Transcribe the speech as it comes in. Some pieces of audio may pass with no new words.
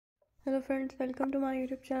Hello friends, welcome to my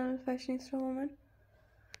YouTube channel Fashionista Woman.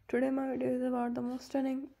 Today my video is about the most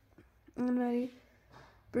stunning and very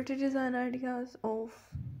pretty design ideas of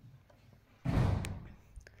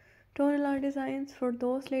tonal art designs for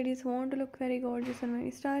those ladies who want to look very gorgeous and very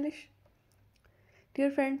stylish. Dear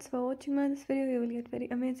friends, by watching my this video you will get very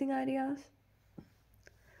amazing ideas.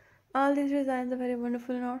 All these designs are very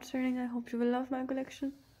wonderful and outstanding. I hope you will love my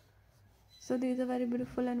collection. So these are very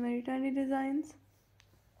beautiful and very trendy designs.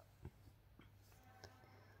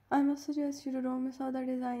 I must suggest you to don't miss out the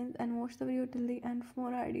designs and watch the video till the end for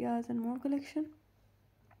more ideas and more collection.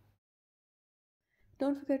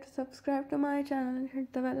 Don't forget to subscribe to my channel and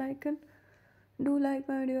hit the bell icon. Do like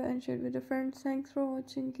my video and share it with your friends. Thanks for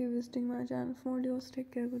watching. Keep visiting my channel for more videos.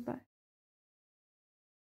 Take care. Goodbye.